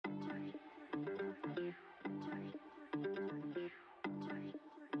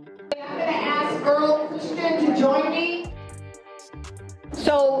I'm going to ask Earl Christian to join me.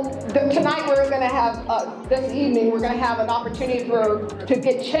 So tonight we're going to have, this evening, we're going to have an opportunity to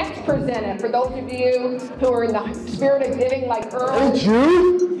get checks presented for those of you who are in the spirit of giving like Earl. Ain't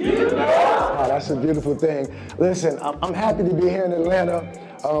you? Oh, that's a beautiful thing. Listen, I'm happy to be here in Atlanta,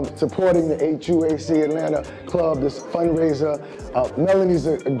 supporting the HUAC Atlanta Club, this fundraiser. Melanie's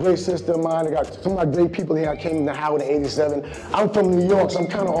a great sister of mine. I got some of my great people here. I came to Howard in '87. I'm from New York, so I'm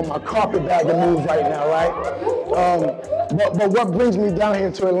kind of on my carpetbagger move right now, right? But what brings me down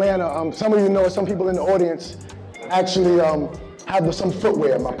here to Atlanta, some of you know, some people in the audience actually have some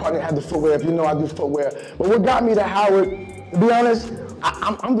footwear. My partner had the footwear. If you know, I do footwear. But what got me to Howard, to be honest,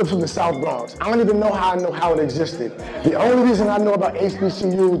 I'm from the South Bronx. I don't even know how I know Howard existed. The only reason I know about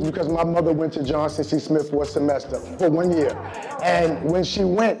HBCUs is because my mother went to Johnson C. Smith for a semester, for 1 year. And when she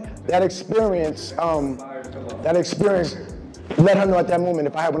went, that experience let her know at that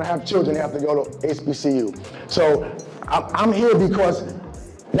moment, when I have children, they have to go to HBCU. So I'm here because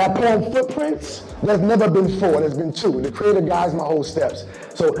that poem Footprints, there's never been 4, there's been 2. The Creator guides my whole steps.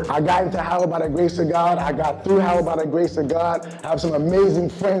 So I got into Howard by the grace of God. I got through Howard by the grace of God. I have some amazing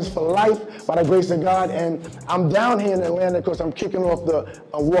friends for life by the grace of God. And I'm down here in Atlanta because I'm kicking off the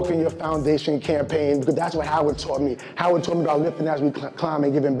Walking Your Foundation campaign, because that's what Howard taught me. Howard taught me about lifting as we climb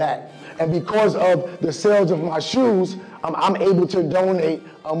and giving back. And because of the sales of my shoes, I'm able to donate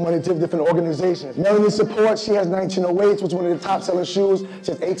money to different organizations. Melanie Support, she has 1908s, which is one of the top selling shoes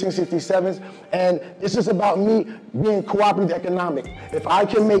since 1867. And it's just about me being cooperative economic. If I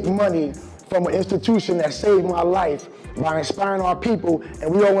can make money from an institution that saved my life by inspiring our people,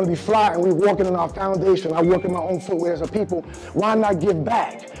 and we all want to be fly, and we're walking in our foundation, I work in my own footwear as a people, why not give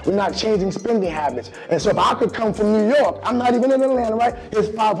back? We're not changing spending habits. And so if I could come from New York, I'm not even in Atlanta, right? It's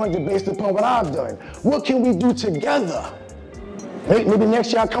 500 based upon what I've done. What can we do together? Maybe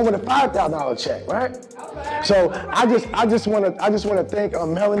next year I come with a $5,000 check, right? Okay. So I just want to thank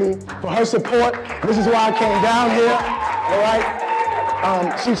Melanie for her support. This is why I came down here, all right?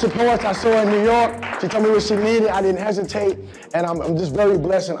 She supports. I saw her in New York. She told me what she needed. I didn't hesitate, and I'm just very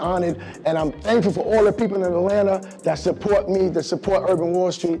blessed and honored. And I'm thankful for all the people in Atlanta that support me, that support Urban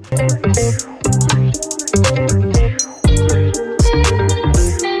Wall Street.